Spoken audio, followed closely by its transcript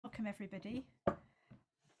welcome everybody.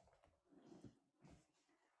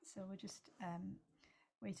 So we're just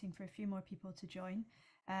waiting for a few more people to join,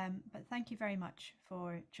 but thank you very much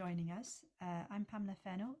for joining us. I'm Pamela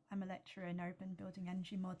Fennell. I'm a lecturer in urban building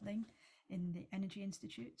energy modelling in the Energy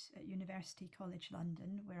Institute at University College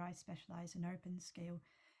London, where I specialise in urban scale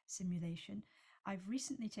simulation. I've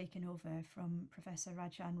recently taken over from Professor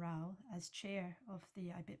Rajan Rao as chair of the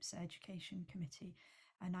IBPSA Education Committee,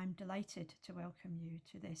 and I'm delighted to welcome you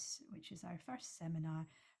to this, which is our first seminar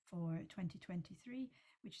for 2023,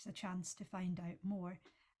 which is a chance to find out more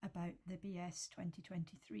about the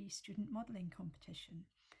BS2023 Student Modelling Competition.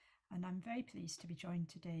 And I'm very pleased to be joined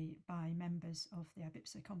today by members of the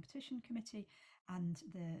IBPSA Competition Committee and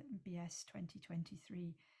the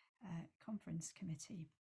BS2023 Conference Committee.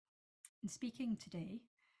 And speaking today,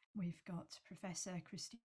 we've got Professor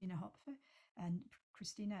Christina Hopfe, and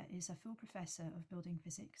Christina is a full professor of building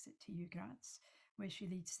physics at TU Graz, where she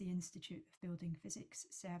leads the Institute of Building Physics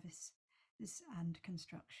Services and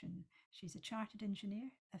Construction. She's a chartered engineer,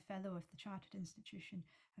 a fellow of the Chartered Institution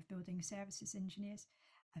of Building Services Engineers,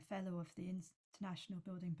 a fellow of the International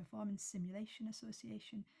Building Performance Simulation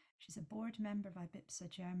Association. She's a board member of IBPSA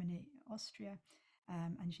Germany, Austria,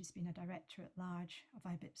 and she's been a director at large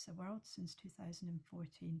of IBPSA World since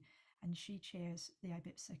 2014, and she chairs the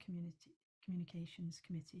IBPSA Communications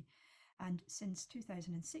Committee. And since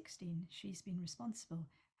 2016, she's been responsible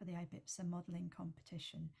for the IBPSA modelling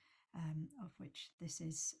competition, of which this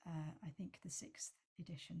is, I think, the 6th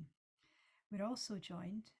edition. We're also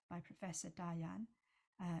joined by Professor Dayan,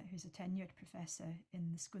 who's a tenured professor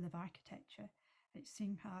in the School of Architecture at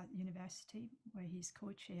Tsinghua University, where he's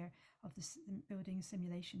co-chair of the Building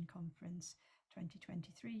Simulation Conference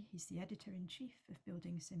 2023. He's the editor-in-chief of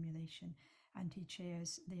Building Simulation, and he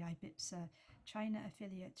chairs the IBPSA China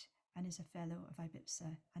affiliate and is a fellow of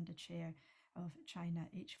IBPSA and a chair of China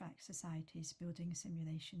HVAC Society's Building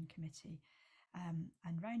Simulation Committee.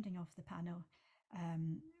 And rounding off the panel,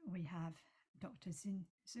 we have Dr. Xin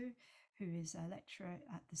Zhu, who is a lecturer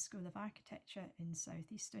at the School of Architecture in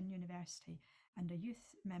Southeastern University and a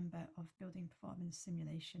youth member of Building Performance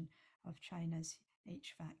Simulation of China's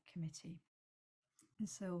HVAC Committee. And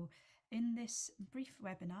so in this brief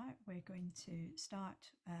webinar, we're going to start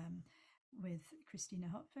with Christina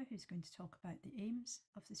Hopfe, who's going to talk about the aims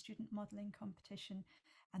of the student modelling competition,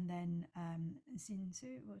 and then Xin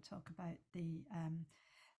Zhu will talk about the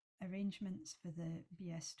arrangements for the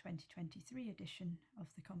BS 2023 edition of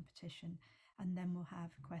the competition, and then we'll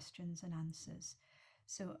have questions and answers.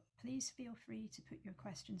 So please feel free to put your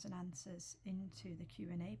questions and answers into the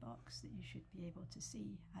Q&A box that you should be able to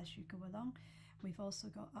see as you go along. We've also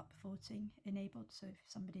got upvoting enabled, so if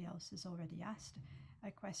somebody else has already asked a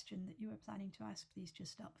question that you were planning to ask, please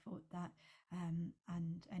just upvote that,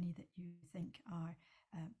 and any that you think are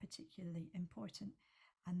particularly important,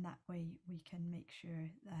 and that way we can make sure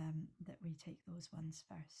that we take those ones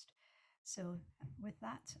first. So with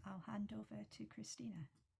that, I'll hand over to Christina.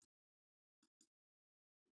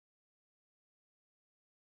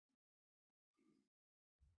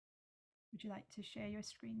 Would you like to share your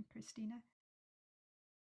screen, Christina?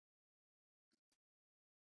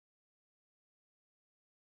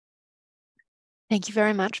 Thank you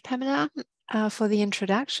very much, Pamela, for the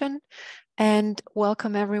introduction, and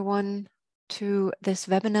welcome everyone to this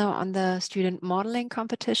webinar on the student modeling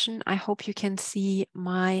competition. I hope you can see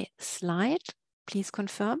my slide. Please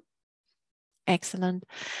confirm. Excellent.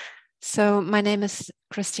 So my name is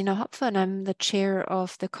Christina Hopfe, and I'm the chair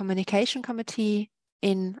of the communication committee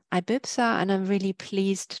in IBPSA, and I'm really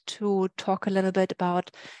pleased to talk a little bit about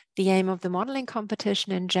the aim of the modeling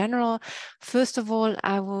competition in general. First of all,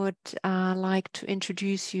 I would like to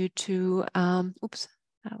introduce you to, oops,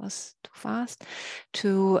 that was too fast,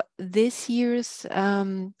 to this year's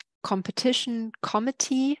competition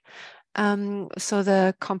committee. So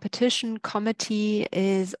the competition committee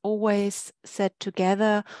is always set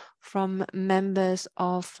together from members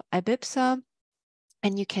of IBPSA.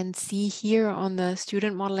 And you can see here on the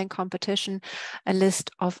student modeling competition a list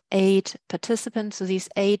of 8 participants. So these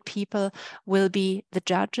 8 people will be the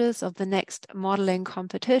judges of the next modeling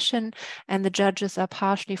competition. And the judges are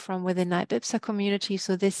partially from within the IBPSA community.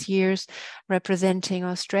 So this year's representing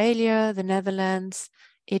Australia, the Netherlands,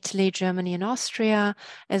 Italy, Germany, and Austria,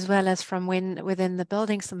 as well as from within the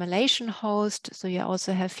building simulation host. So you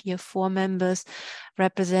also have here 4 members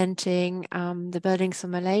representing the building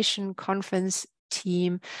simulation conference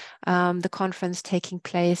team, the conference taking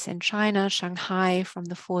place in China, Shanghai, from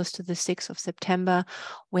the 4th to the 6th of September,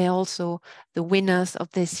 where also the winners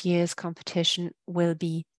of this year's competition will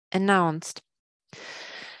be announced.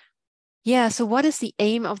 Yeah, so what is the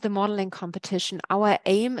aim of the modeling competition? Our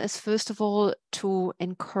aim is, first of all, to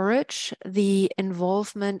encourage the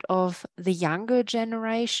involvement of the younger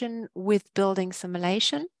generation with building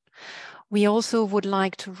simulation. We also would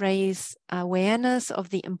like to raise awareness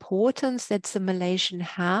of the importance that simulation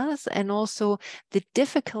has, and also the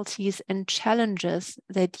difficulties and challenges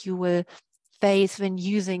that you will face when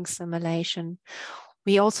using simulation.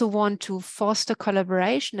 We also want to foster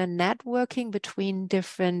collaboration and networking between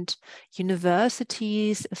different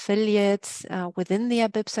universities, affiliates within the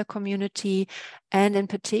IBPSA community, and in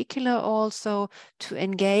particular also to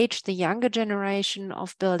engage the younger generation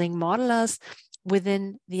of building modelers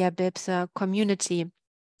within the IBPSA community,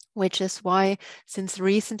 which is why since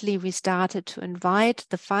recently we started to invite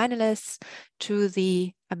the finalists to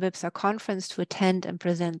the IBPSA conference to attend and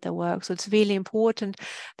present their work. So it's really important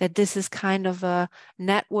that this is kind of a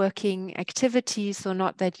networking activity, so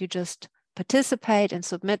not that you just participate and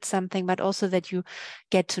submit something, but also that you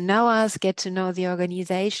get to know us, get to know the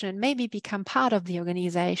organization, and maybe become part of the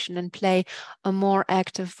organization and play a more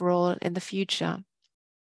active role in the future.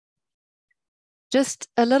 Just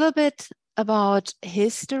a little bit about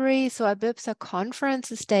history. So IBPSA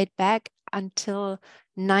conferences date back until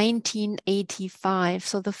 1985.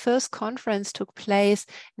 So the first conference took place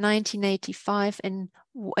 1985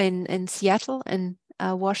 in Seattle, in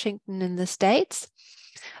Washington, in the States.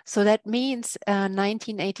 So that means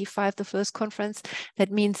 1985, the first conference,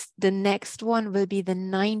 that means the next one will be the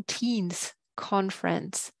 19th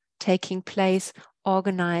conference taking place,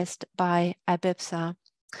 organized by IBPSA.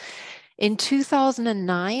 In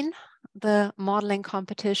 2009, the modeling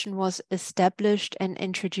competition was established and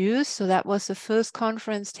introduced. So that was the first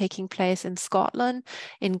conference taking place in Scotland,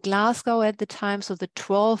 in Glasgow at the time, so the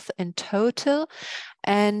 12th in total,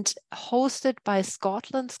 and hosted by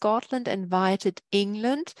Scotland. Scotland invited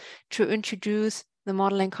England to introduce the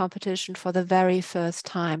modeling competition for the very first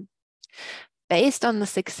time. Based on the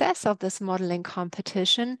success of this modeling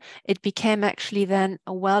competition, it became actually then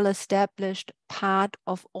a well-established part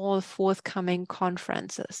of all forthcoming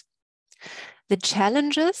conferences. The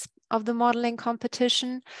challenges of the modeling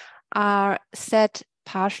competition are set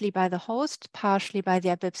partially by the host, partially by the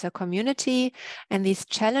IBPSA community, and these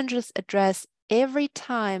challenges address every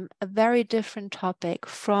time a very different topic,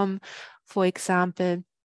 from, for example,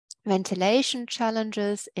 ventilation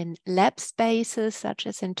challenges in lab spaces, such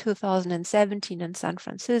as in 2017 in San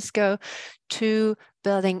Francisco, to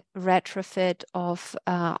building retrofit of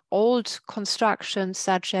old constructions,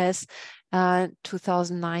 such as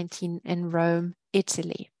 2019 in Rome,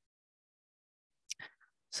 Italy.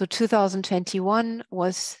 So 2021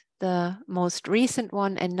 was the most recent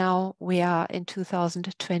one, and now we are in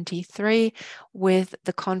 2023 with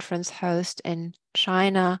the conference host in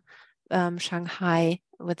China, Shanghai,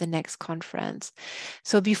 with the next conference.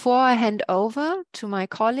 So before I hand over to my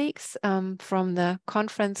colleagues from the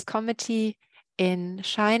conference committee in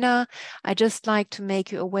China, I just like to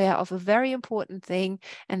make you aware of a very important thing,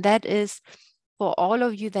 and that is for all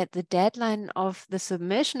of you that the deadline of the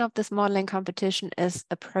submission of this modeling competition is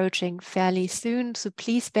approaching fairly soon. So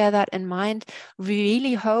please bear that in mind. We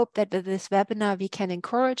really hope that with this webinar, we can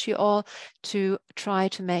encourage you all to try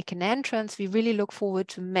to make an entrance. We really look forward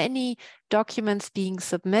to many documents being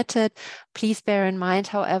submitted. Please bear in mind,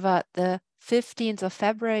 however, the 15th of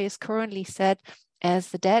February is currently set as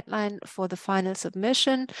the deadline for the final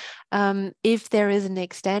submission. If there is an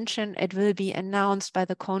extension, it will be announced by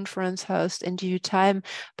the conference host in due time,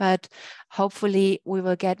 but hopefully we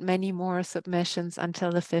will get many more submissions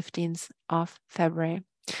until the 15th of February.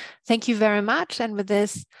 Thank you very much. And with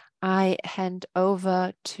this, I hand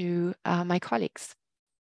over to my colleagues.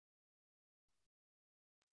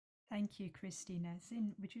 Thank you, Christina.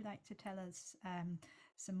 Xin, would you like to tell us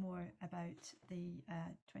some more about the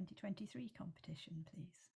 2023 competition,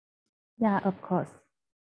 please? Yeah, of course.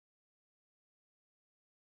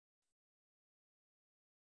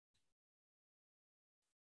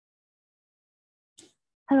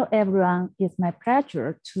 Hello, everyone. It's my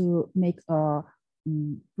pleasure to make a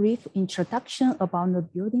brief introduction about the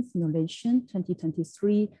Building Simulation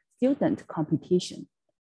 2023 student competition.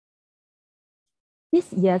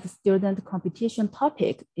 This year's student competition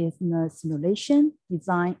topic is the simulation,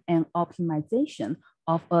 design, and optimization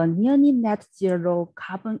of a nearly net zero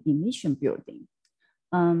carbon emission building.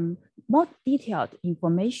 More detailed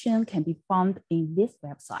information can be found in this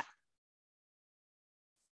website.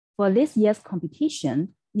 For this year's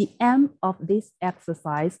competition, the aim of this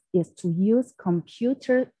exercise is to use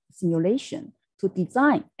computer simulation to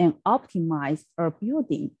design and optimize a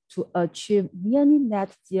building to achieve nearly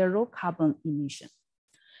net zero carbon emission.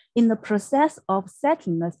 In the process of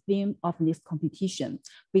setting the theme of this competition,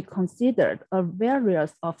 we considered a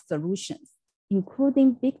variety of solutions,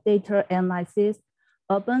 including big data analysis,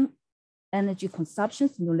 urban energy consumption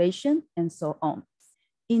simulation, and so on.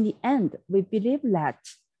 In the end, we believe that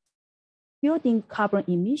building carbon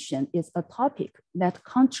emission is a topic that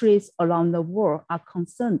countries around the world are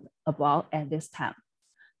concerned about at this time.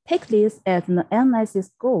 Take this as an analysis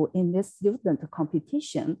goal in this student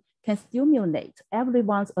competition can stimulate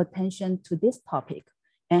everyone's attention to this topic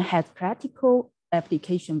and has practical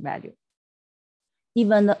application value.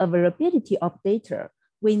 Given the availability of data,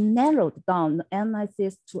 we narrowed down the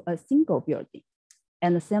analysis to a single building.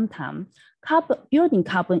 At the same time, building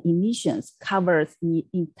carbon emissions covers the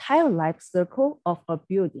entire life cycle of a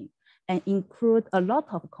building and include a lot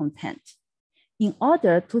of content. In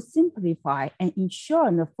order to simplify and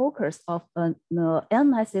ensure the focus of the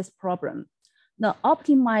analysis problem, the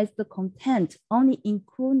optimized content only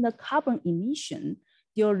include the carbon emission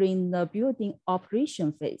during the building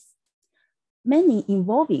operation phase, mainly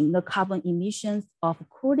involving the carbon emissions of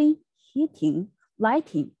cooling, heating,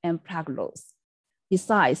 lighting, and plug loads.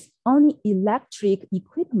 Besides, only electric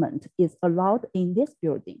equipment is allowed in this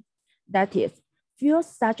building. That is,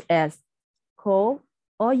 fuels such as coal,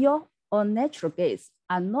 oil, or natural gas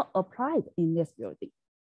are not applied in this building.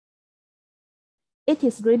 It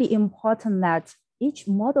is really important that each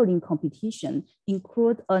modeling competition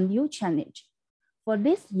include a new challenge. For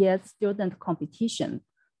this year's student competition,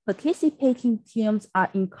 participating teams are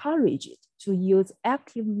encouraged to use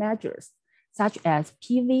active measures such as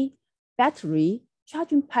PV, battery,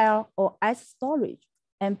 charging pile, or ice storage,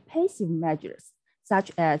 and passive measures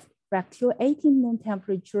such as fluctuating room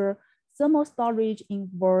temperature, thermal storage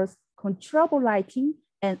inverse, controllable lighting,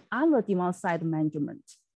 and other demand-side management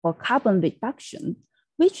for carbon reduction,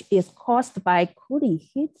 which is caused by cooling,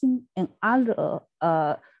 heating, and other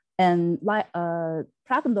plug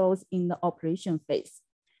loads in the operation phase.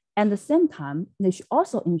 At the same time, they should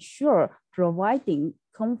also ensure providing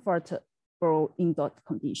comfortable indoor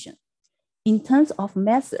conditions. In terms of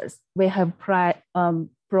methods, we have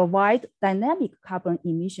provide dynamic carbon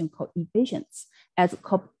emission coefficients as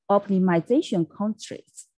optimization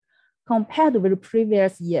constraints. Compared with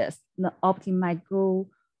previous years, the optimized goal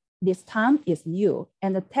this time is new,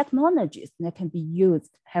 and the technologies that can be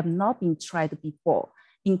used have not been tried before,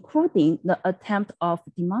 including the attempt of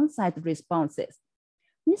demand-side responses.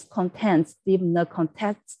 These contents give the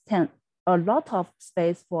contestant a lot of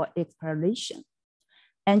space for exploration.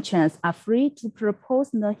 Entrants are free to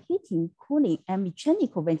propose the heating, cooling, and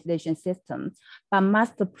mechanical ventilation system, but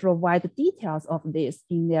must provide details of this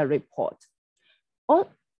in their report.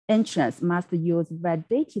 All entrants must use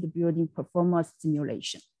validated building performance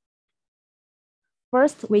simulation.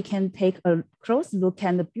 First, we can take a close look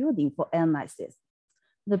at the building for analysis.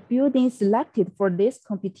 The building selected for this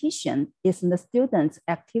competition is the Students'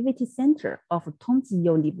 Activity Center of Tongji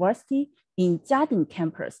University in Jiading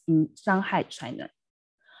campus in Shanghai, China.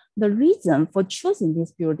 The reason for choosing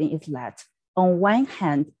this building is that, on one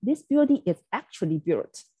hand, this building is actually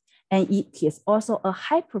built, and it is also a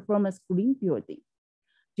high-performance green building.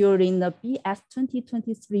 During the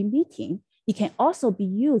BS2023 meeting, it can also be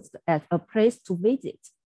used as a place to visit,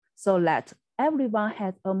 so that everyone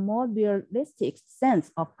has a more realistic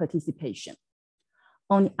sense of participation.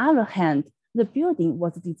 On the other hand, the building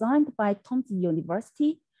was designed by Tongji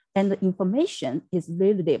University, and the information is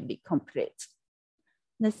relatively complete.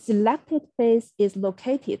 The selected phase is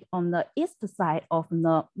located on the east side of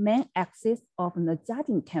the main axis of the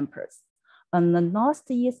Jiading campus, on the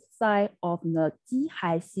northeast side of the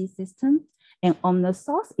Jihai Sea system, and on the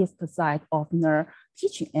southeast side of the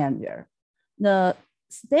teaching area. The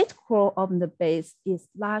state core of the base is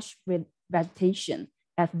lush with vegetation,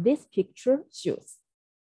 as this picture shows.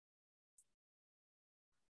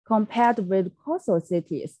 Compared with coastal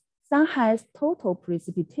cities, Shanghai's total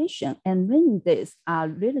precipitation and rainy days are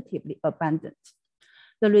relatively abundant.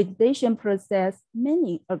 The radiation process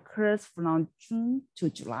mainly occurs from June to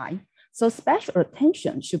July, so special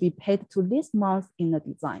attention should be paid to this month in the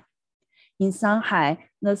design. In Shanghai,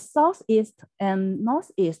 the southeast and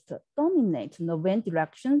northeast dominate the wind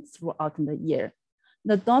direction throughout the year.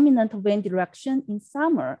 The dominant wind direction in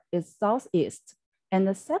summer is southeast, and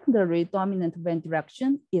the secondary dominant wind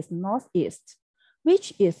direction is northeast,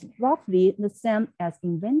 which is roughly the same as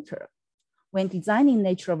in winter. When designing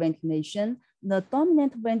natural ventilation, the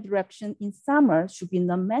dominant wind direction in summer should be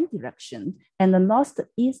the main direction, and the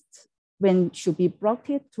northeast wind should be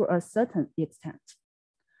blocked to a certain extent.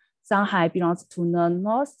 Shanghai belongs to the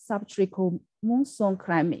North Subtropical monsoon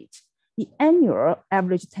climate. The annual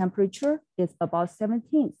average temperature is about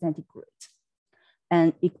 17 centigrade.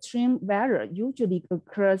 and extreme weather usually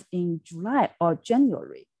occurs in July or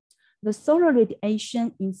January. The solar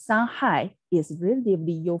radiation in Shanghai is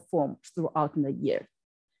relatively uniform throughout the year.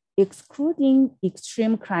 Excluding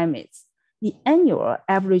extreme climates, the annual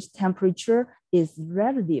average temperature is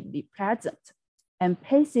relatively pleasant, and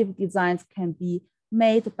passive designs can be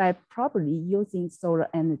made by properly using solar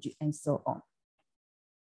energy and so on.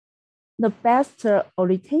 The best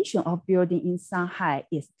orientation of building in Shanghai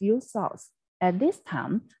is due south. At this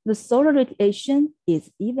time, the solar radiation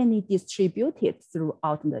is evenly distributed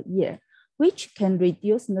throughout the year, which can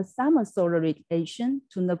reduce the summer solar radiation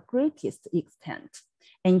to the greatest extent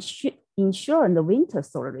and ensure the winter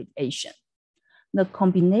solar radiation. The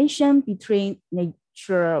combination between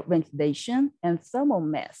natural ventilation and thermal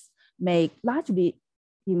mass may largely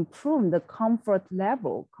improve the comfort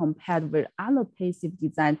level compared with other passive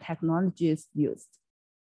design technologies used.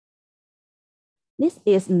 This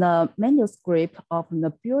is the manuscript of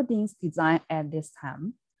the building's design at this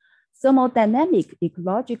time. Thermodynamic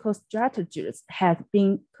ecological strategies have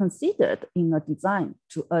been considered in the design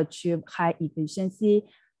to achieve high efficiency,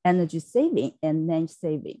 energy saving, and land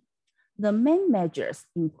saving. The main measures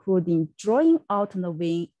including drawing out the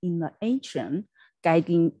wind in the atrium,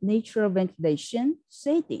 guiding natural ventilation,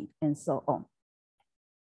 shading, and so on.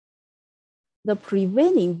 The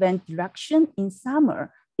prevailing wind direction in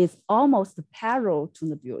summer is almost parallel to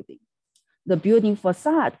the building. The building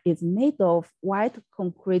facade is made of white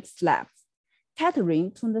concrete slabs,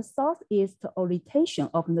 catering to the southeast orientation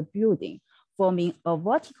of the building, forming a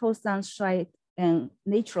vertical sunshade and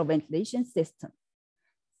natural ventilation system.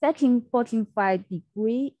 Setting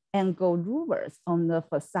 45-degree angle louvers on the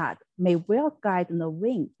facade may well guide the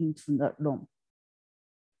wind into the room.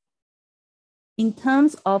 In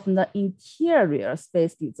terms of the interior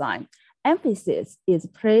space design, emphasis is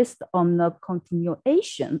placed on the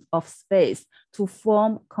continuation of space to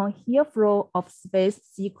form coherent flow of space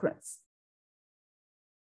sequence.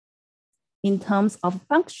 In terms of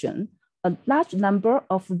function, a large number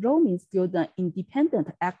of roaming student-independent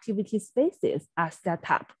activity spaces are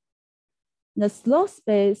set up. The slow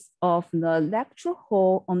space of the lecture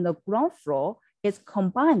hall on the ground floor is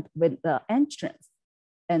combined with the entrance,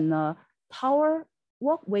 and the tower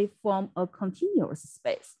walkway form a continuous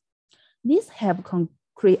space. These have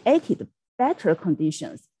created better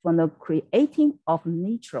conditions for the creating of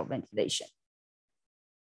natural ventilation.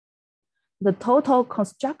 The total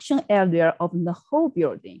construction area of the whole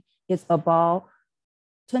building is about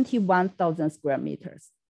 21,000 square meters,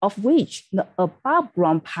 of which the above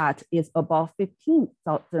ground part is about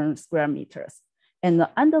 15,000 square meters, and the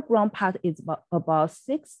underground part is about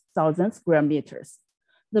 6,000 square meters.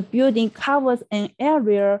 The building covers an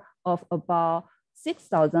area of about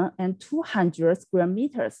 6,200 square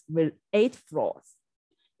meters with 8 floors.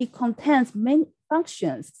 It contains many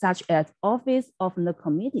functions such as office of the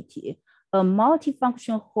community, a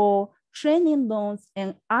multifunction hall, training rooms,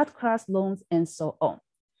 and art class rooms, and so on.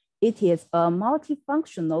 It is a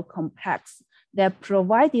multifunctional complex that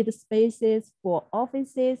provided spaces for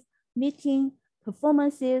offices, meeting,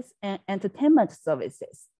 performances, and entertainment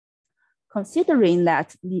services. Considering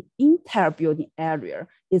that the entire building area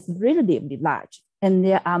is relatively large and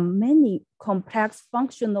there are many complex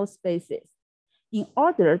functional spaces, in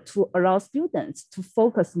order to allow students to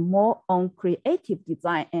focus more on creative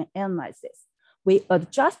design and analysis, we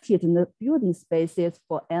adjusted the building spaces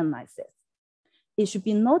for analysis. It should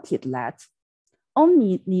be noted that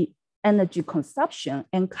only the energy consumption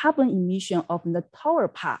and carbon emission of the tower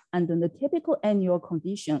part under the typical annual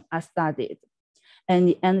condition are studied, and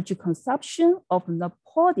the energy consumption of the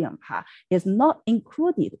podium part is not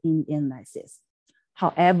included in the analysis.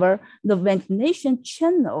 However, the ventilation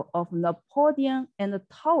channel of the podium and the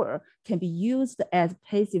tower can be used as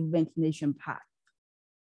passive ventilation part.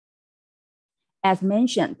 As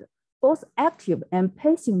mentioned, both active and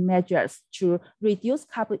passive measures to reduce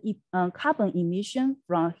carbon emission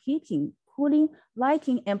from heating, cooling,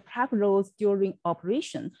 lighting, and plug rolls during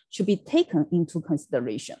operation should be taken into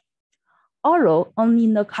consideration. Although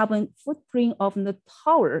only the carbon footprint of the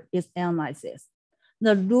tower is analyzed,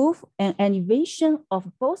 the roof and elevation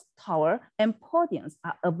of both tower and podiums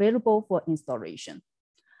are available for installation.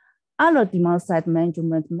 Other demand-side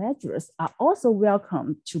management measures are also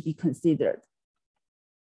welcome to be considered.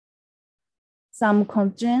 Some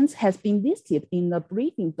constraints have been listed in the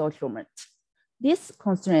briefing document. These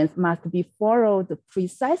constraints must be followed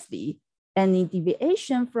precisely. Any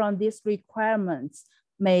deviation from these requirements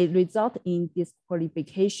may result in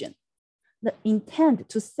disqualification. The intent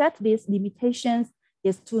to set these limitations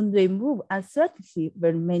is to remove uncertainty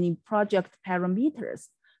with many project parameters,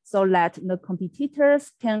 so that the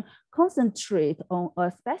competitors can concentrate on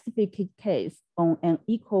a specific case on an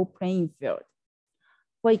equal playing field.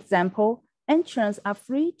 For example, entrants are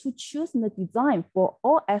free to choose the design for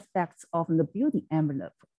all aspects of the building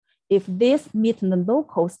envelope if this meets the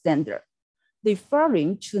local standard,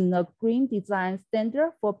 referring to the green design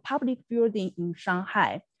standard for public building in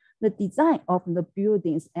Shanghai. The design of the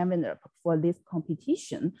building's envelope for this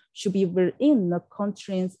competition should be within the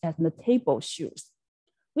constraints as the table shows,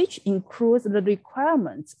 which includes the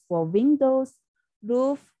requirements for windows,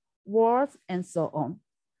 roof, walls, and so on.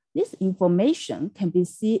 This information can be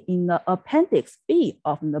seen in the Appendix B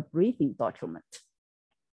of the briefing document.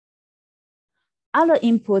 Other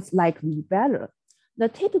inputs like the value. The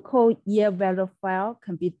typical year value file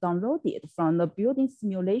can be downloaded from the Building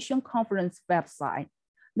Simulation Conference website.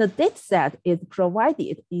 The dataset is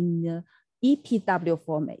provided in the EPW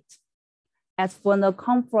format. As for the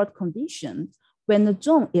comfort condition, when the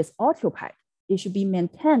zone is occupied, it should be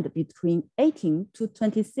maintained between 18 to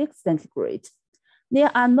 26 centigrade. There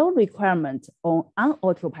are no requirements on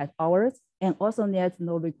unoccupied hours, and also there's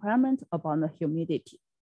no requirement about the humidity.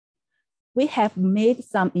 We have made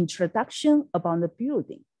some introduction about the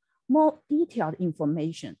building. More detailed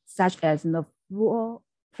information, such as the floor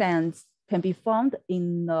plans, can be found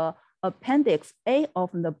in the Appendix A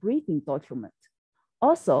of the briefing document.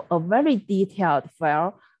 Also, a very detailed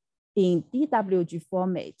file in DWG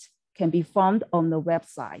format can be found on the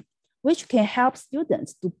website, which can help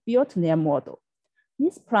students to build their model.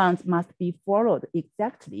 These plans must be followed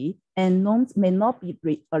exactly, and norms may not be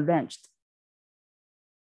rearranged.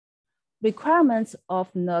 Requirements of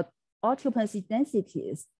the occupancy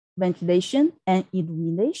densities, ventilation, and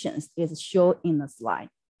illuminations is shown in the slide.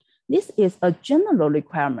 This is a general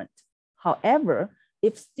requirement. However,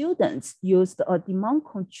 if students use a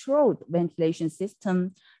demand-controlled ventilation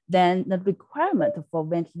system, then the requirement for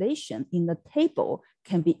ventilation in the table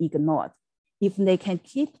can be ignored if they can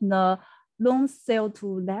keep the room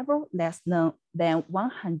CO2 level less than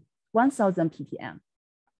 1,000 ppm.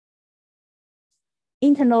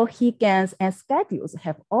 Internal heat gains and schedules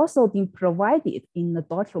have also been provided in the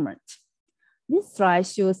document. This slide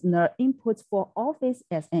shows the inputs for office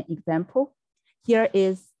as an example. Here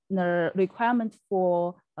is the requirement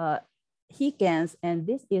for heat gains, and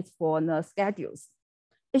this is for the schedules.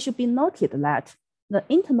 It should be noted that the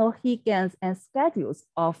internal heat gains and schedules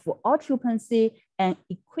of occupancy and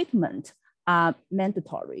equipment are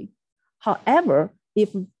mandatory. However,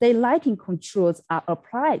 if daylighting controls are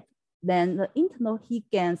applied, then the internal heat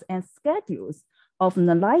gains and schedules of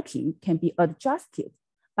the lighting can be adjusted,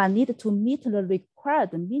 but need to meet the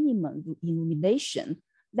required minimum illumination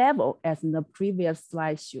level as in the previous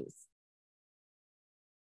slide shows.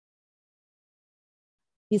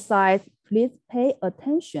 Besides, please pay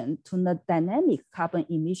attention to the dynamic carbon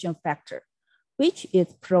emission factor, which is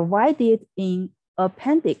provided in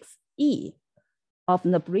Appendix E of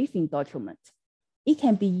the briefing document. It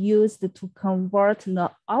can be used to convert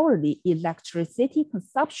the hourly electricity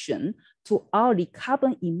consumption to hourly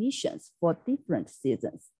carbon emissions for different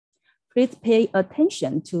seasons. Please pay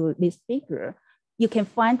attention to this figure. You can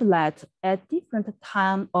find that at different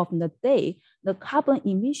times of the day, the carbon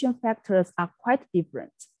emission factors are quite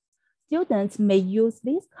different. Students may use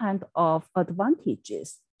these kind of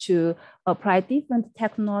advantages to apply different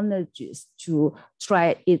technologies to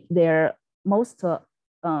try their most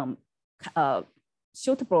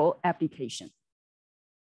suitable application.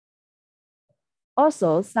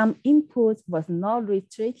 Also, some inputs was not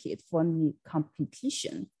restricted for the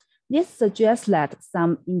competition. This suggests that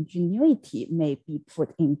some ingenuity may be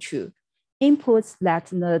put into. Inputs that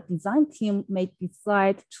the design team may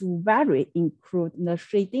decide to vary include the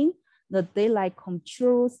shading, the daylight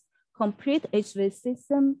controls, complete HVAC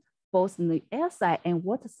system, both the air side and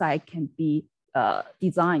water side can be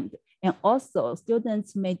designed. And also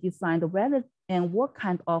students may decide whether and what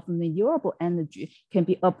kind of renewable energy can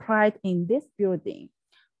be applied in this building.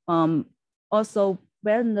 Also,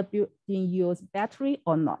 whether the building use battery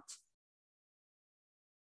or not.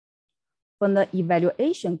 For the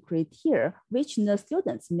evaluation criteria, which the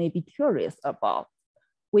students may be curious about,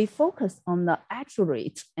 we focus on the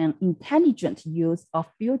accurate and intelligent use of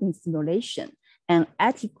building simulation and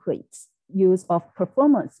adequate use of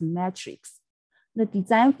performance metrics. The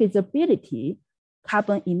design feasibility,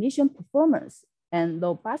 carbon emission performance, and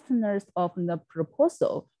robustness of the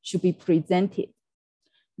proposal should be presented.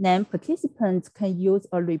 Then participants can use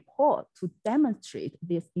a report to demonstrate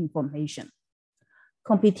this information.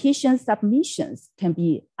 Competition submissions can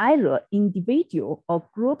be either individual or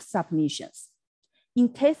group submissions. In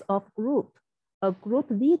case of group, a group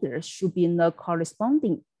leader should be the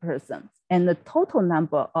corresponding person, and the total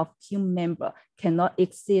number of team members cannot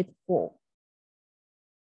exceed 4.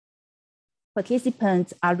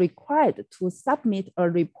 Participants are required to submit a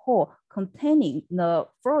report containing the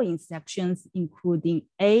following sections, including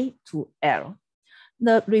A to L.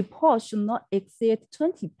 The report should not exceed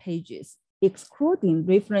 20 pages, excluding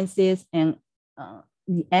references and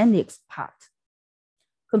the annex part.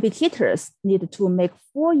 Competitors need to make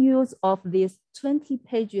full use of this 20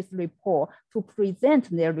 pages report to present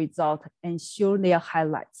their result and show their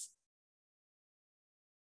highlights.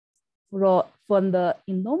 For the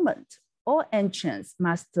enrollment, all entrants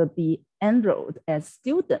must be enrolled as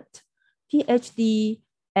student, PhD,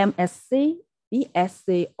 MSc,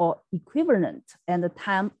 BSc, or equivalent at the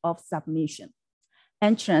time of submission.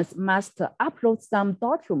 Entrants must upload some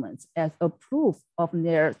documents as a proof of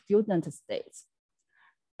their student status.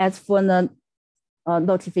 As for the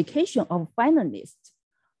notification of finalists,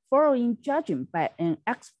 following judging by an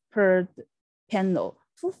expert panel,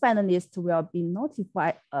 2 finalists will be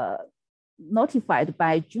notified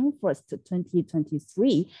by June 1st,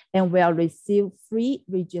 2023, and will receive free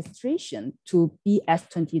registration to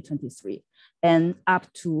BS2023 and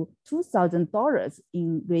up to $2,000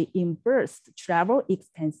 in reimbursed travel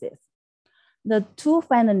expenses. The 2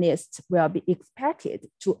 finalists will be expected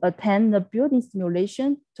to attend the Building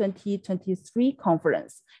Simulation 2023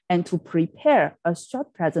 conference and to prepare a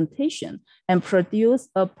short presentation and produce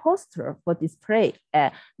a poster for display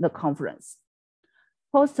at the conference.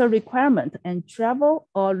 Poster requirement and travel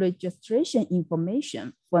or registration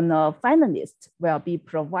information for the finalists will be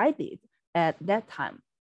provided at that time.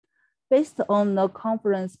 Based on the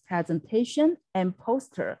conference presentation and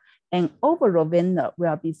poster, an overall winner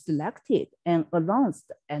will be selected and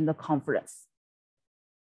announced at the conference.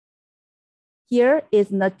 Here is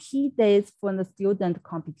the key dates for the student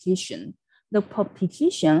competition. The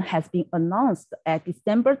competition has been announced at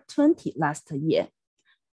December 20 last year.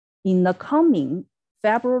 In the coming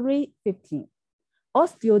February 15, all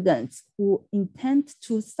students who intend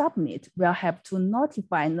to submit will have to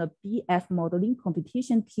notify the BF modeling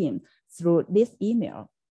competition team through this email.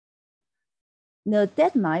 The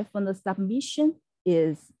deadline for the submission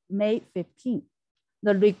is May 15.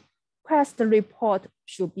 The request report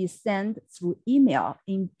should be sent through email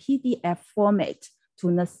in PDF format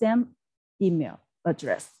to the same email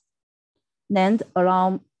address. Then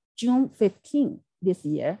around June 15 this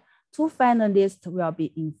year, 2 finalists will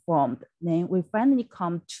be informed. Then we finally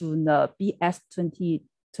come to the BS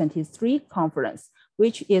 2023 conference,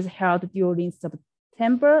 which is held during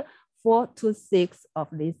September 4 to 6 of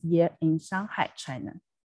this year in Shanghai, China.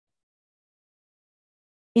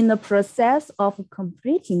 In the process of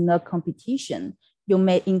completing the competition, you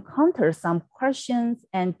may encounter some questions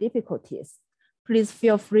and difficulties. Please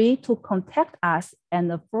feel free to contact us at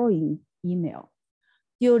the following email.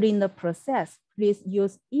 During the process, please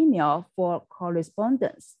use email for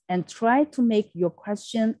correspondence and try to make your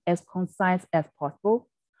question as concise as possible.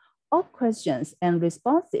 All questions and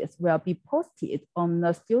responses will be posted on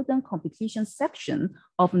the student competition section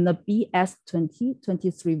of the BS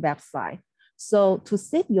 2023 website. So to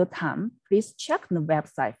save your time, please check the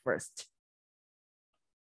website first.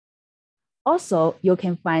 Also, you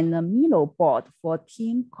can find the Milo board for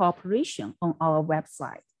team cooperation on our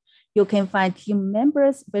website. You can find team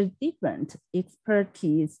members with different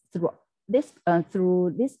expertise through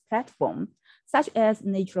this platform, such as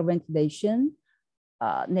natural ventilation,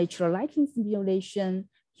 natural lighting simulation,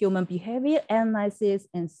 human behavior analysis,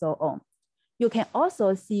 and so on. You can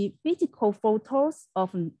also see physical photos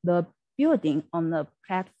of the building on the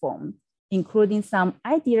platform, including some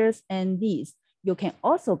ideas and needs. You can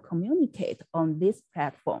also communicate on this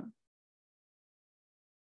platform.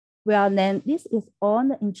 Well, then this is all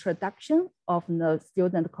the introduction of the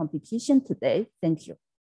student competition today. Thank you.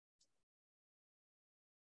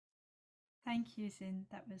 Thank you, Xin.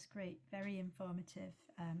 That was great, very informative,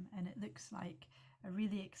 and it looks like a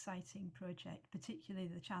really exciting project, particularly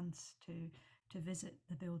the chance to visit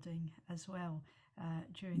the building as well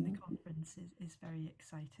during the conference is very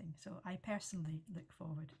exciting. So I personally look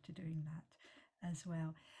forward to doing that as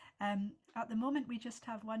well. At the moment, we just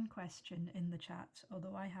have one question in the chat,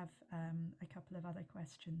 although I have a couple of other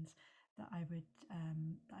questions that I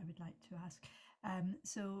would like to ask.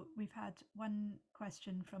 So we've had one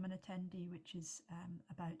question from an attendee, which is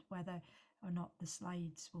about whether or not the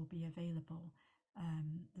slides will be available,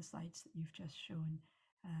 the slides that you've just shown,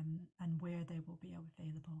 and where they will be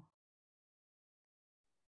available.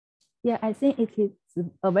 Yeah, I think it is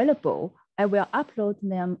available. I will upload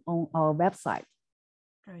them on our website.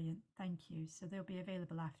 Brilliant, thank you. So they'll be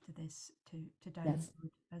available after this to download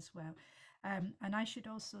as well. And I should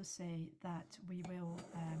also say that we will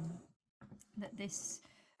that this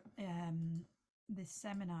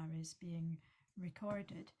seminar is being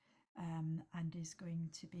recorded and is going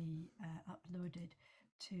to be uploaded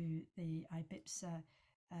to the IBPSA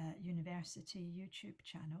University YouTube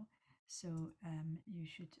channel. So you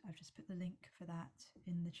should, I've just put the link for that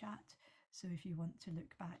in the chat. So if you want to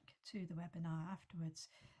look back to the webinar afterwards,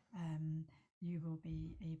 you will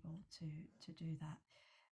be able to do that.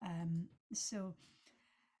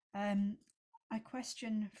 A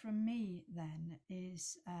question from me then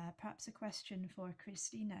is perhaps a question for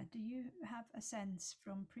Christina. Do you have a sense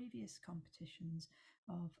from previous competitions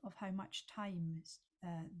of how much time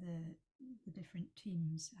the different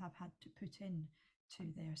teams have had to put in to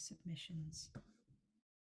their submissions?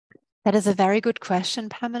 That is a very good question,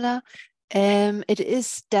 Pamela. It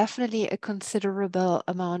is definitely a considerable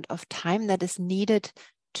amount of time that is needed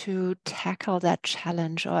to tackle that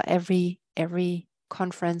challenge, or every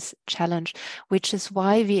conference challenge, which is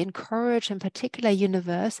why we encourage in particular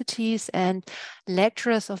universities and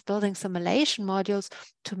lecturers of building simulation modules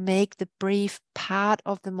to make the brief part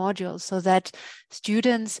of the module, so that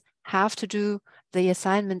students have to do the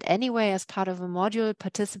assignment anyway as part of a module,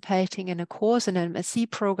 participating in a course, in an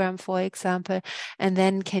MSc program, for example, and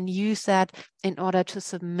then can use that in order to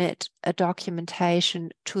submit a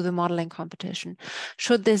documentation to the modeling competition.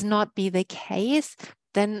 Should this not be the case,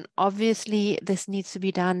 then obviously this needs to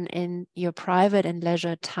be done in your private and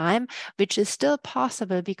leisure time, which is still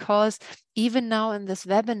possible, because even now in this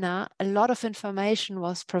webinar, a lot of information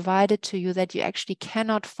was provided to you that you actually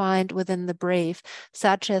cannot find within the brief,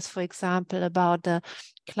 such as, for example, about the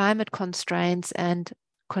climate constraints and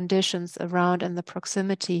conditions around in the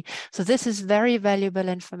proximity. So this is very valuable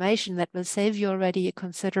information that will save you already a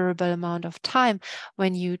considerable amount of time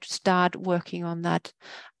when you start working on that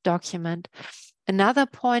document. Another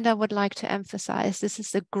point I would like to emphasize, this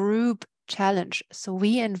is a group challenge. So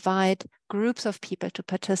we invite groups of people to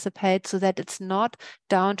participate, so that it's not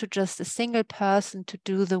down to just a single person to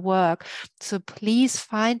do the work. So please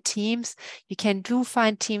find teams. You can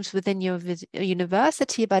find teams within your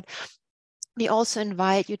university, but we also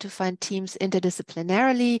invite you to find teams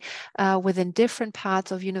interdisciplinarily within different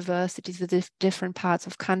parts of universities, within different parts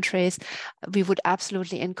of countries. We would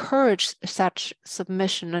absolutely encourage such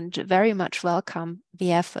submission and very much welcome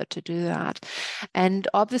the effort to do that. And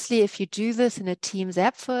obviously, if you do this in a team's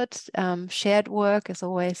effort, shared work is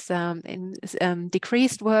always in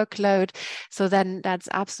decreased workload. So then that's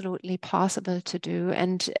absolutely possible to do.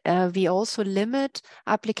 And we also limit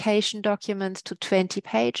application documents to 20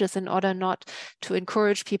 pages in order not to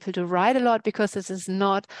encourage people to write a lot, because this is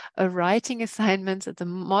not a writing assignment, it's a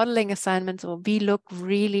modeling assignment. So we look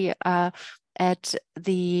really at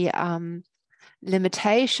the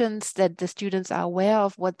limitations that the students are aware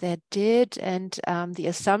of, what they did, and the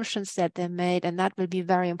assumptions that they made, and that will be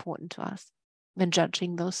very important to us when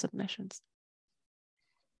judging those submissions.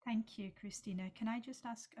 Thank you, Christina. Can I just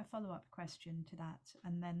ask a follow-up question to that?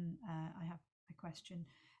 And then I have a question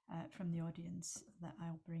from the audience that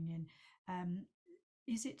I'll bring in.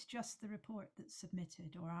 Is it just the report that's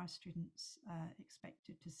submitted, or are students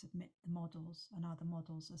expected to submit the models, and are the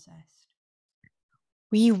models assessed?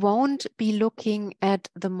 We won't be looking at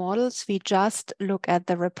the models, we just look at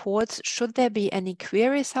the reports. Should there be any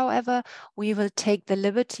queries, however, we will take the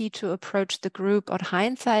liberty to approach the group on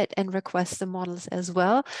hindsight and request the models as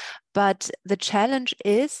well. But the challenge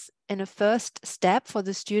is, in a first step, for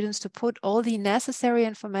the students to put all the necessary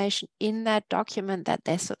information in that document that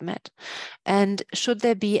they submit. And should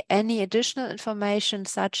there be any additional information,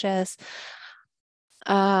 such as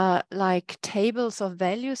like tables of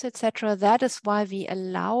values, etc., that is why we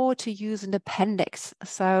allow to use an appendix,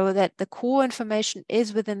 so that the core information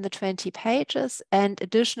is within the 20 pages and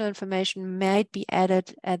additional information might be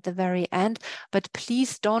added at the very end. But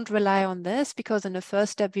please don't rely on this, because in the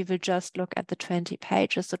first step we will just look at the 20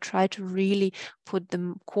 pages. So try to really put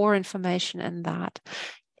the core information in that.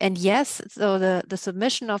 And yes, so the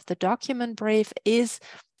submission of the document brief, is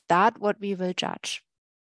that what we will judge.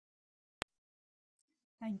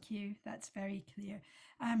 Thank you. That's very clear.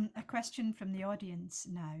 A question from the audience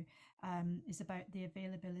now is about the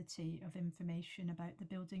availability of information about the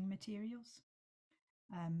building materials.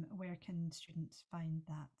 Where can students find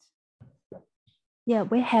that? Yeah,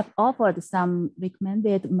 we have offered some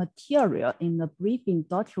recommended material in the briefing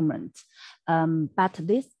document, but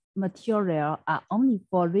this material are only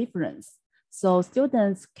for reference. So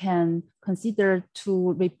students can consider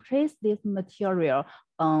to replace this material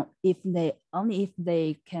if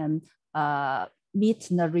they can meet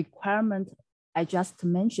the requirement I just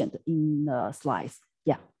mentioned in the slides.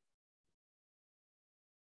 Yeah.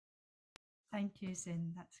 Thank you,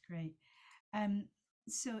 Xin. That's great.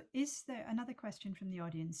 So is there another question from the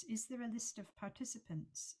audience? Is there a list of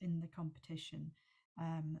participants in the competition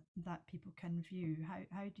that people can view?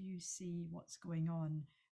 How do you see what's going on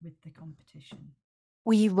with the competition?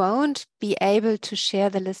 We won't be able to share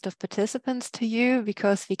the list of participants to you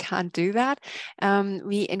because we can't do that.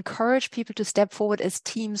 We encourage people to step forward as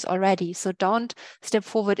teams already. So don't step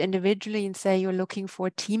forward individually and say you're looking for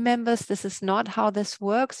team members. This is not how this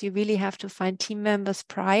works. You really have to find team members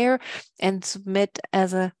prior and submit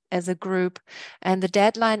as a group. And the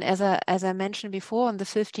deadline, as I mentioned before, on the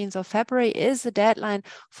 15th of February is the deadline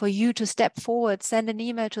for you to step forward, send an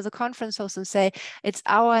email to the conference host and say, it's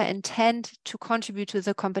our intent to contribute to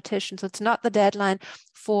the competition. So it's not the deadline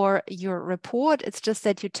for your report. It's just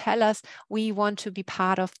that you tell us we want to be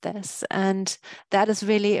part of this. And that is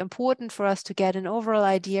really important for us to get an overall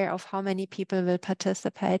idea of how many people will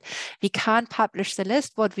participate. We can't publish the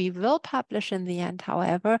list. What we will publish in the end,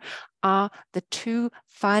 however, are the 2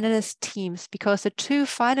 finalist teams, because the 2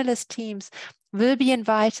 finalist teams will be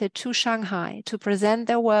invited to Shanghai to present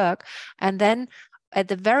their work. And then at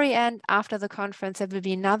the very end, after the conference, there will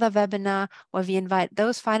be another webinar where we invite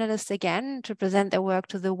those finalists again to present their work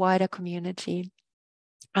to the wider community.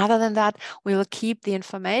 Other than that, we will keep the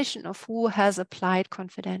information of who has applied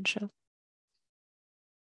confidential.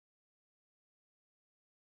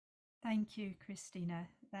 Thank you, Christina.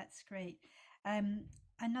 That's great.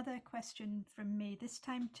 Another question from me this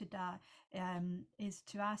time today is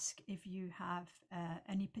to ask if you have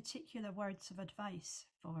any particular words of advice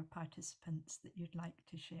for participants that you'd like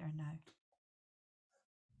to share now.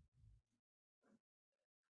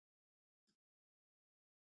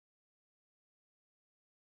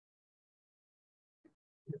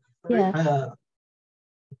 Yeah.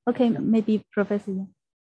 Okay, maybe Professor.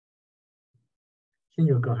 Can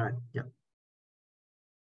you go ahead? Yeah.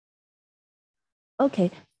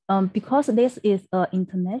 Okay, because this is an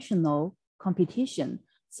international competition,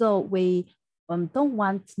 so we don't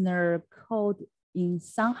want the code in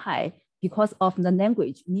Shanghai because of the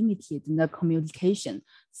language limited the communication.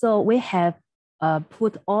 So we have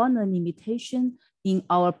put all the limitation in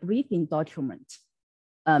our briefing document.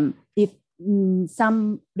 If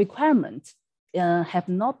some requirements have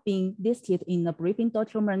not been listed in the briefing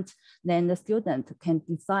document, then the student can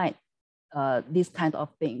decide these kind of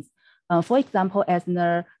things. For example, as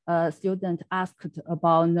the student asked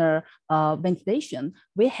about the ventilation,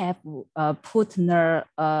 we have put the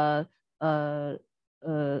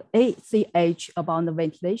ACH about the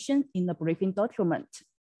ventilation in the briefing document.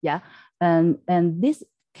 Yeah, and this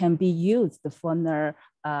can be used for the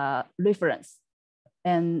reference.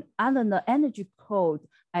 And under the energy code,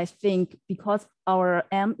 I think because our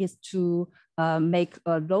aim is to make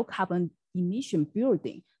a low carbon emission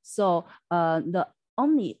building, so the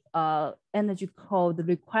only energy code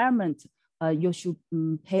requirement you should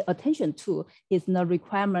pay attention to is the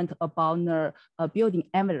requirement about the building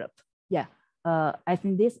envelope. Yeah, I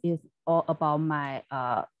think this is all about my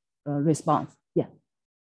response. Yeah.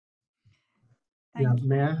 Yeah,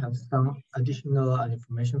 may I have some additional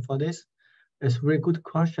information for this? It's a very good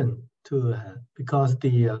question too, because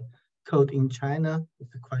the code in China is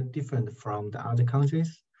quite different from the other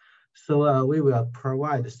countries. So we will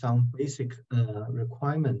provide some basic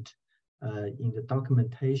requirement in the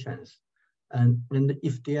documentations. And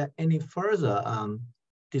if there are any further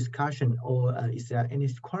discussion or is there any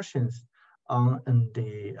questions on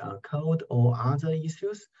the code or other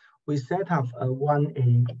issues, we set up a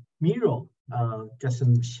Miro, just as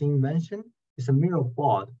Xin mentioned, it's a Miro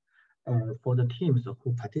board for the teams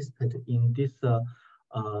who participate in this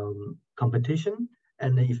competition.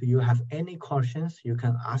 And if you have any questions, you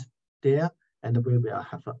can ask there, and we will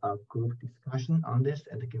have a group discussion on this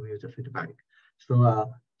and give you the feedback. So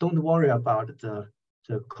don't worry about the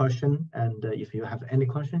question, and if you have any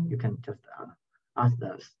question, you can just ask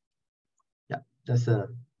us. Yeah, that's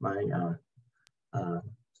my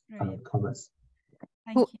comments.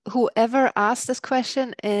 Whoever asked this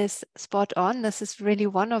question is spot on. This is really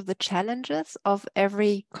one of the challenges of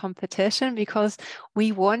every competition, because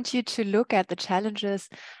we want you to look at the challenges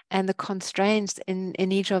and the constraints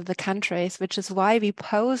in each of the countries, which is why we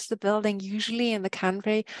pose the building usually in the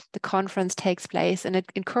country the conference takes place. And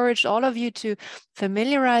it encouraged all of you to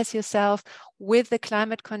familiarize yourself with the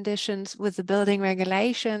climate conditions, with the building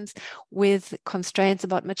regulations, with constraints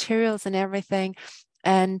about materials and everything.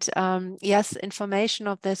 And yes, information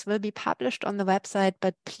of this will be published on the website,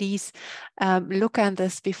 but please look at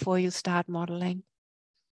this before you start modeling.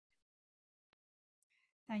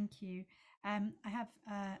 Thank you. I have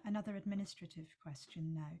another administrative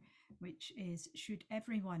question now, which is, should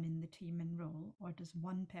everyone in the team enroll, or does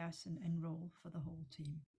one person enroll for the whole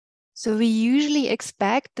team? So we usually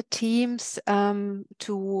expect the teams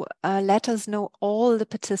to let us know all the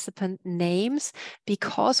participant names,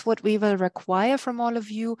 because what we will require from all of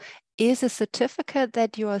you is a certificate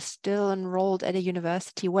that you are still enrolled at a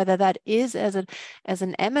university, whether that is as an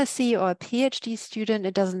MSc or a PhD student,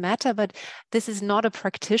 it doesn't matter, but this is not a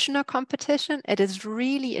practitioner competition. It is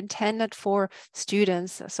really intended for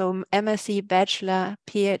students. So MSc, bachelor,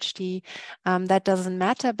 PhD, that doesn't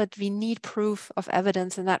matter, but we need proof of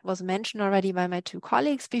evidence, and that was mentioned already by my two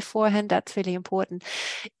colleagues beforehand. That's really important.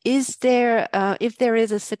 Is there, if there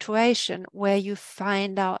is a situation where you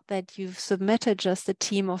find out that you've submitted just a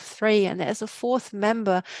team of 3 and there's a 4th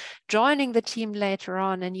member joining the team later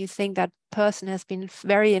on, and you think that person has been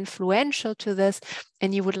very influential to this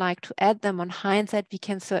and you would like to add them, on hindsight, we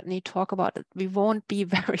can certainly talk about it. We won't be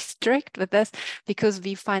very strict with this, because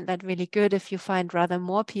we find that really good if you find rather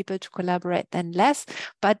more people to collaborate than less.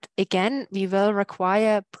 But again, we will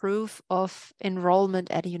require proof of enrollment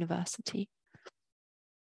at a university.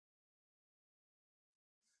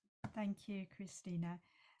 Thank you, Christina.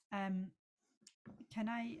 Can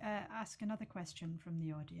I ask another question from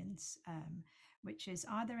the audience, which is,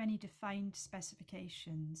 are there any defined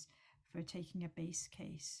specifications for taking a base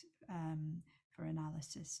case for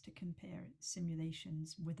analysis to compare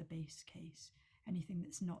simulations with a base case? Anything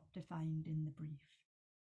that's not defined in the brief?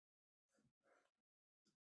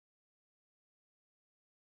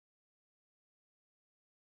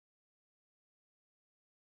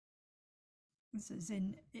 So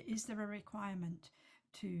Xin, is there a requirement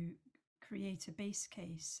to create a base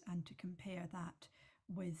case and to compare that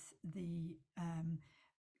with the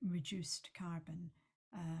reduced carbon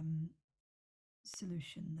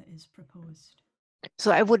solution that is proposed?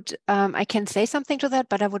 So I would, I can say something to that,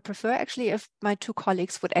 but I would prefer actually if my two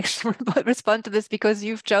colleagues would actually respond to this, because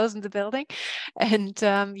you've chosen the building and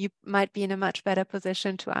you might be in a much better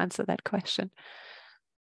position to answer that question.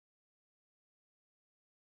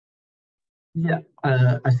 Yeah,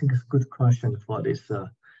 I think it's a good question for this.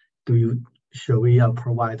 Should we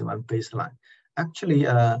provide one baseline? Actually,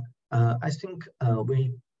 I think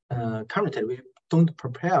we currently we don't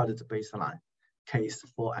prepare the baseline case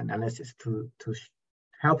for analysis to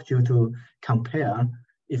help you to compare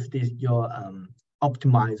if your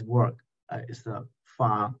optimized work is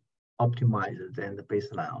far optimized than the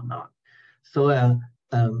baseline or not. So,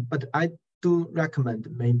 but I do recommend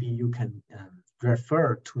maybe you can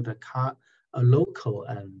refer to the a local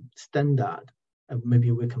standard.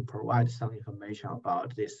 Maybe we can provide some information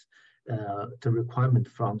about this, the requirement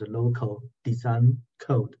from the local design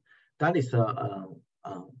code. That is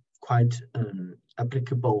quite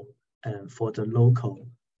applicable for the local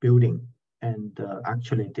building. And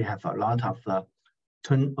actually they have a lot of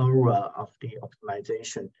turnover of the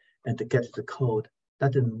optimization and to get the code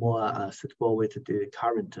that is more suitable with the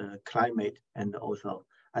current climate and also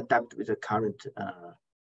adapt with the current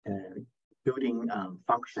building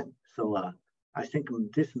function. So I think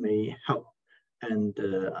this may help. And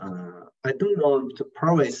I don't know if the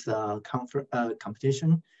previous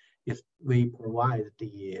competition, if we provide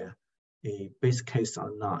the base case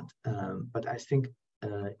or not. But I think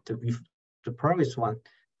the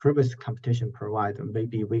previous competition provide,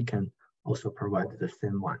 maybe we can also provide the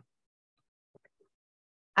same one.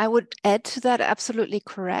 I would add to that, absolutely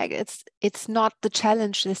correct. It's not the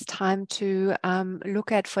challenge this time to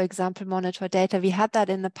look at, for example, monitor data. We had that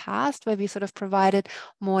in the past where we sort of provided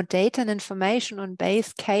more data and information on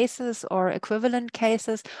base cases or equivalent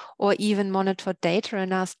cases, or even monitored data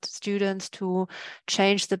and asked students to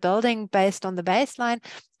change the building based on the baseline.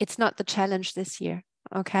 It's not the challenge this year.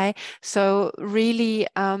 Okay, so really,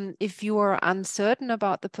 if you are uncertain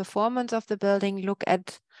about the performance of the building, look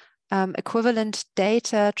at equivalent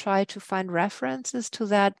data, try to find references to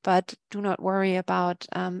that, but do not worry about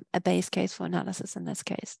a base case for analysis in this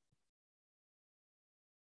case.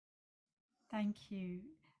 Thank you.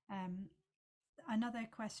 Another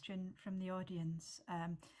question from the audience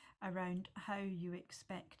around how you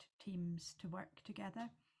expect teams to work together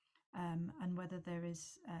and whether there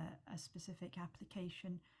is a specific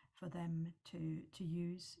application for them to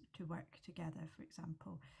use to work together, for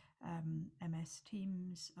example, MS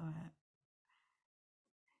Teams, or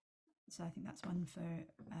so I think that's one for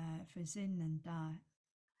Xin and Da.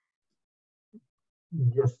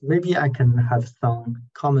 Yes, maybe I can have some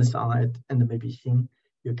comments on it, and maybe Xin,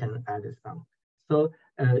 you can add some. So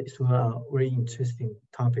it's a very interesting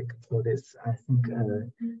topic for this. I think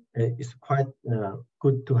it's quite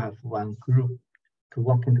good to have one group to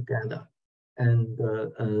working together. And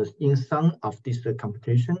in some of this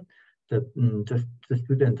competition, the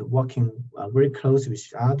students working very close with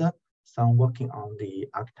each other, some working on the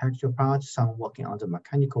architecture part, some working on the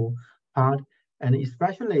mechanical part. And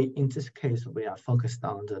especially in this case, we are focused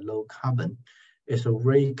on the low carbon. It's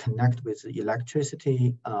really connect with the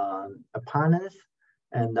electricity partners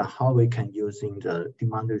and how we can using the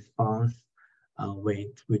demand response way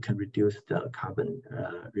we can reduce the carbon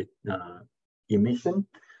emission.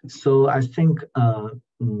 So I think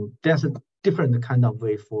there's a different kind of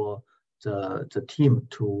way for the team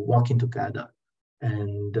to working together.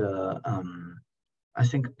 And I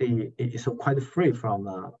think it's quite free from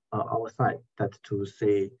our side that to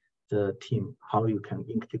say the team, how you can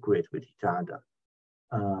integrate with each other.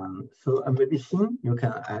 So maybe Xin, you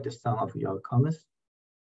can add some of your comments.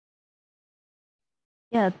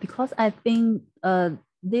 Yeah, because I think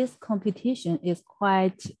this competition is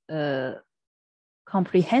quite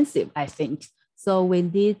comprehensive, I think. So we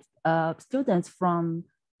need students from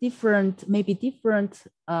different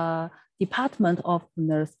department of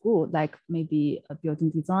the school, like maybe a building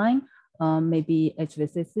design, maybe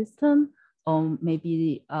HVAC system, or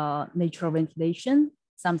maybe natural ventilation,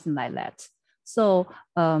 something like that. So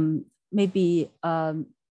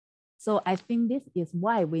so I think this is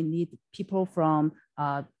why we need people from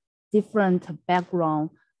different background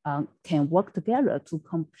can work together to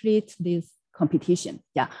complete this competition.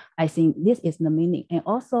 Yeah, I think this is the meaning. And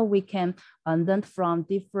also we can learn from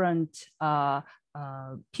different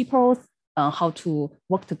people how to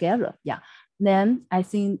work together. Yeah, then I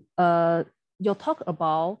think you talk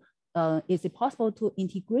about is it possible to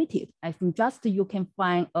integrate it? I think just you can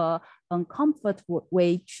find a comfortable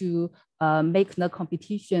way to make the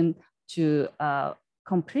competition to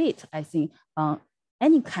complete. I think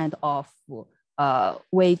any kind of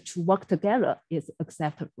way to work together is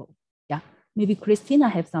acceptable. Yeah, maybe Christina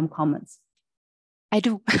have some comments. I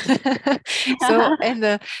do. So in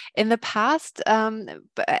the past,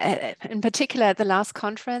 in particular at the last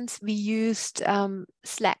conference, we used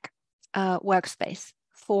Slack workspace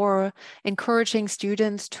for encouraging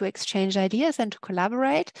students to exchange ideas and to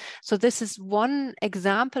collaborate. So this is one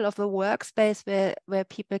example of a workspace where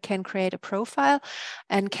people can create a profile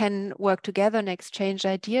and can work together and exchange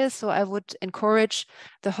ideas. So I would encourage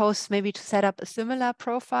the hosts maybe to set up a similar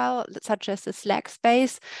profile, such as the Slack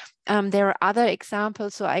space. There are other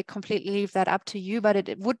examples, so I completely leave that up to you, but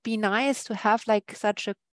it would be nice to have like such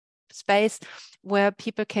a space where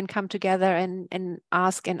people can come together and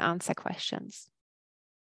ask and answer questions.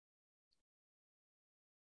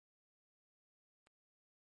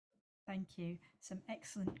 Thank you. Some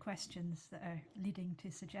excellent questions that are leading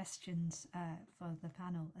to suggestions for the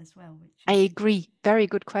panel as well. I agree. Very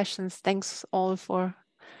good questions. Thanks all for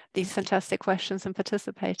these fantastic questions and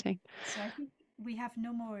participating. So I think we have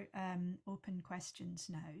no more open questions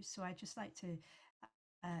now. So I'd just like to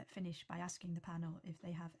finish by asking the panel if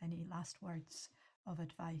they have any last words of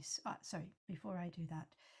advice. Sorry, before I do that,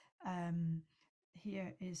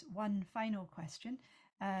 here is one final question.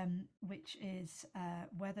 Which is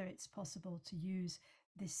whether it's possible to use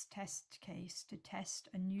this test case to test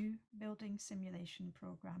a new building simulation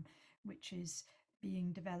program, which is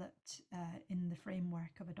being developed in the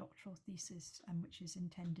framework of a doctoral thesis and which is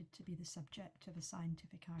intended to be the subject of a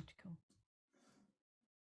scientific article.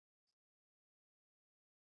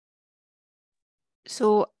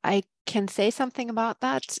 So I can say something about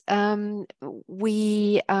that.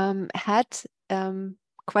 We had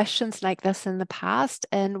questions like this in the past,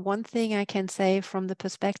 and one thing I can say from the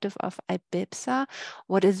perspective of IBPSA,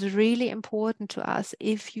 what is really important to us,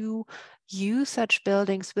 if you use such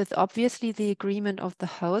buildings with obviously the agreement of the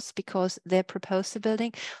host because they propose the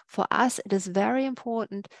building, for us it is very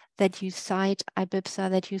important that you cite IBPSA,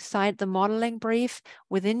 that you cite the modeling brief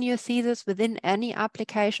within your thesis, within any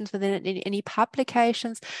applications, within any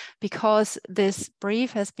publications, because this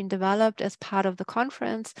brief has been developed as part of the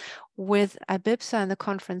conference with IBPSA and the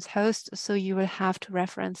conference host, so you will have to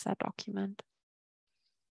reference that document.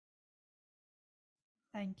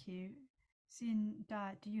 Thank you. Xin,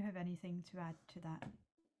 do you have anything to add to that?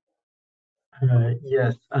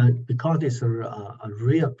 Yes, because it's a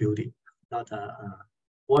real building, not a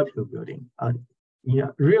virtual building.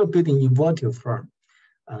 Yeah, real building in virtual form.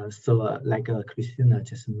 So like Christina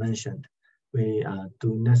just mentioned, we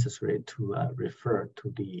do necessary to refer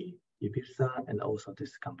to the IBPSA and also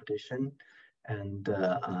this competition. And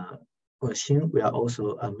for Xin, we are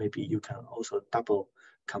also, maybe you can also double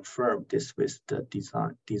confirm this with the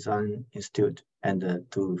design institute and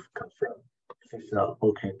to confirm if it's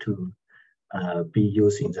okay to be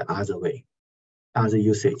used in the other way, other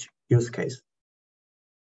use case.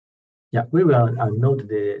 Yeah, we will note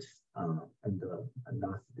this and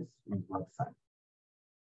announce this in the website.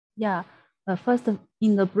 Yeah, first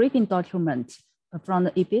in the briefing document from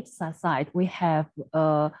the IBPSA side, we have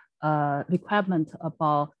a requirement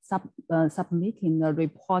about submitting the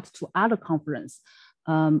report to other conference.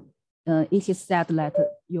 It is said that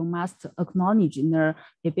you must acknowledge the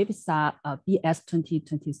IBPSA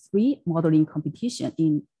BS2023 modeling competition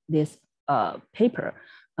in this paper.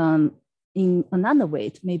 In another way,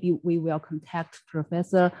 maybe we will contact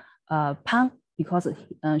Professor Pang, because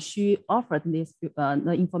she offered this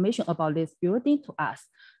the information about this building to us.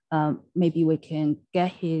 Maybe we can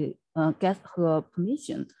get her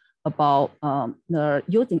permission about the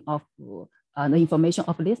using of the information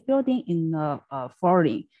of this building in the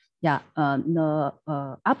foreign. Yeah, the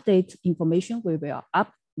update information, we will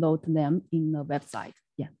upload them in the website.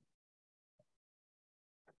 Yeah.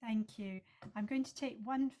 Thank you. I'm going to take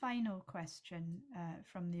one final question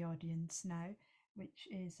from the audience now, which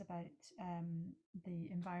is about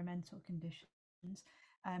the environmental conditions.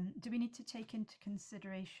 Do we need to take into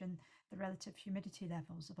consideration the relative humidity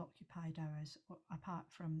levels of occupied hours apart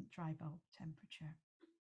from dry bulb temperature?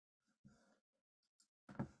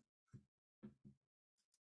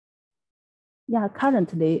 Yeah,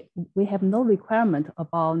 currently we have no requirement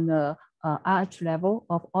about the RH level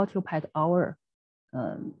of occupied hour.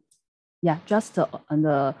 Yeah, just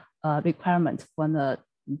the requirement for the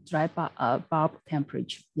dry bulb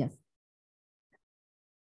temperature. Yes.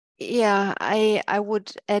 Yeah, I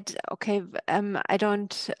would add, okay,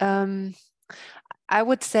 I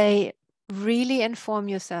would say really inform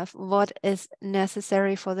yourself what is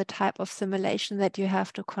necessary for the type of simulation that you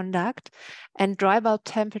have to conduct. And dry bulb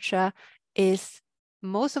temperature is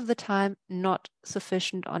most of the time not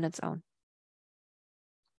sufficient on its own.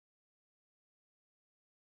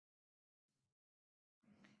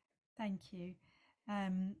 Thank you.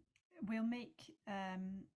 We'll make,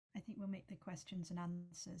 I think we'll make the questions and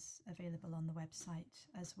answers available on the website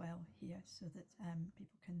as well here, so that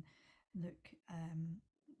people can look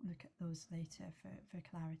at those later for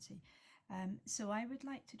clarity. So I would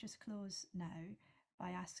like to just close now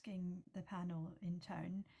by asking the panel in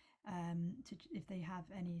turn if they have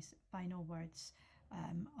any final words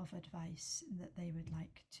of advice that they would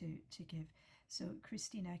like to give. So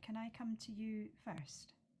Christina, can I come to you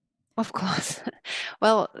first? Of course.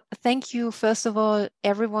 Well, thank you, first of all,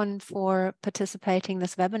 everyone for participating in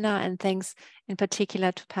this webinar, and thanks in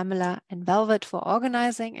particular to Pamela and Velvet for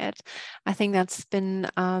organizing it. I think that's been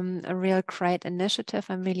a real great initiative.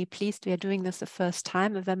 I'm really pleased we are doing this the first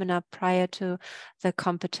time, a webinar prior to the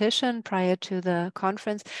competition, prior to the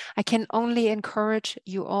conference. I can only encourage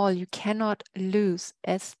you all, you cannot lose.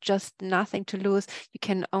 It's just nothing to lose. You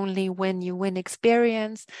can only win. You win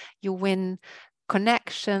experience, you win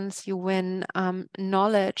connections, you win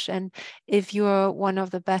knowledge, and if you're one of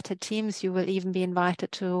the better teams, you will even be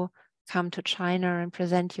invited to come to China and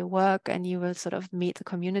present your work, and you will sort of meet the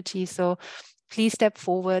community. So please step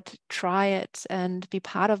forward, try it, and be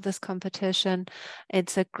part of this competition.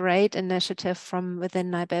 It's a great initiative from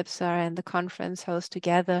within IBPSA and the conference host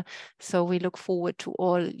together. So we look forward to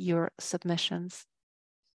all your submissions.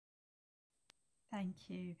 Thank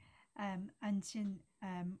you. And Xin,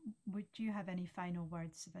 would you have any final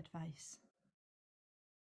words of advice?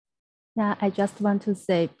 Yeah, I just want to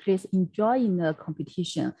say, please enjoy in the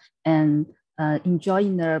competition and enjoy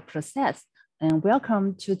in the process. And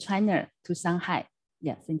welcome to China, to Shanghai.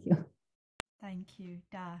 Yeah, thank you. Thank you,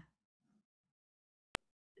 Da.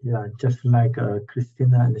 Yeah, just like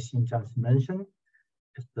Christina and Xin just mentioned,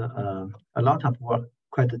 it's a lot of work,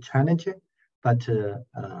 quite challenging, but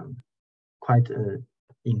quite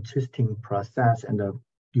interesting process, and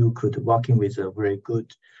you could working with a very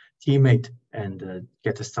good teammate and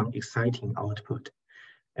get some exciting output.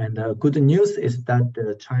 And good news is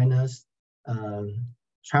that China's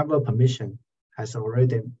travel permission has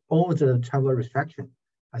already, all the travel restriction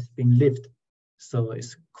has been lifted. So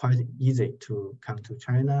it's quite easy to come to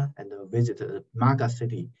China and visit the mega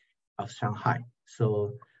city of Shanghai.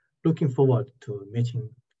 So looking forward to meeting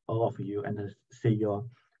all of you and see your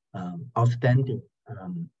outstanding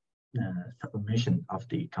submission of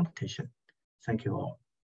the competition. Thank you all.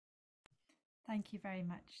 Thank you very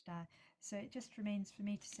much, Da. So it just remains for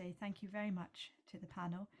me to say thank you very much to the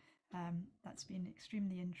panel. That's been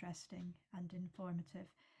extremely interesting and informative.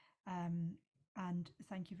 And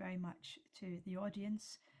thank you very much to the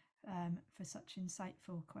audience for such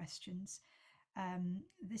insightful questions.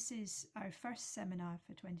 This is our first seminar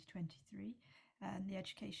for 2023. And the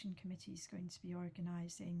Education Committee is going to be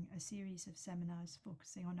organising a series of seminars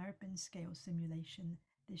focusing on urban scale simulation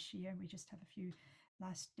this year. We just have a few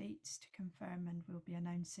last dates to confirm, and we'll be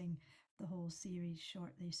announcing the whole series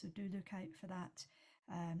shortly. So do look out for that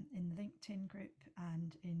in the LinkedIn group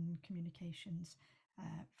and in communications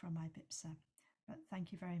from IBPSA. But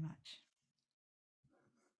thank you very much.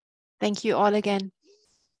 Thank you all again.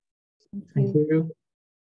 Thank you. Thank you.